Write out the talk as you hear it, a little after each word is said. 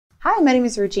Hi, my name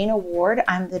is Regina Ward.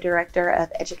 I'm the Director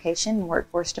of Education and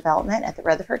Workforce Development at the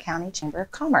Rutherford County Chamber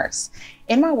of Commerce.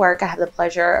 In my work, I have the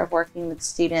pleasure of working with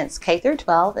students K through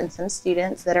 12 and some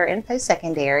students that are in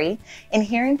post-secondary and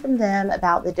hearing from them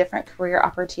about the different career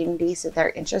opportunities that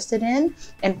they're interested in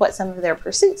and what some of their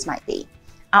pursuits might be.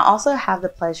 I also have the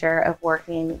pleasure of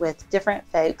working with different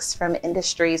folks from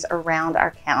industries around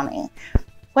our county.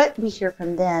 What we hear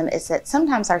from them is that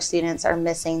sometimes our students are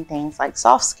missing things like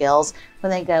soft skills when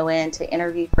they go in to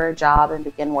interview for a job and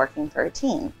begin working for a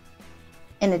team.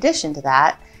 In addition to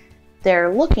that,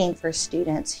 they're looking for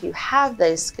students who have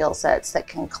those skill sets that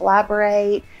can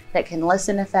collaborate, that can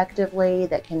listen effectively,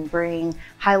 that can bring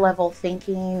high-level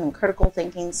thinking and critical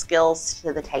thinking skills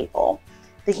to the table.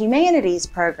 The humanities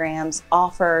programs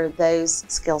offer those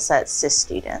skill sets to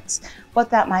students. What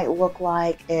that might look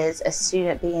like is a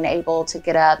student being able to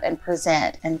get up and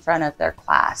present in front of their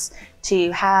class,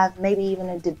 to have maybe even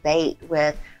a debate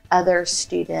with other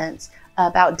students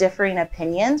about differing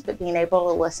opinions, but being able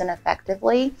to listen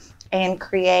effectively and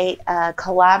create a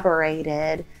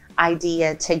collaborated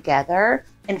idea together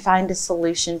and find a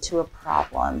solution to a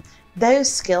problem.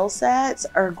 Those skill sets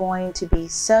are going to be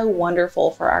so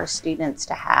wonderful for our students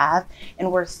to have, and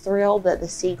we're thrilled that the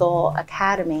Siegel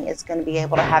Academy is going to be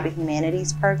able to have a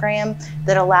humanities program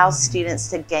that allows students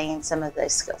to gain some of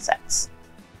those skill sets.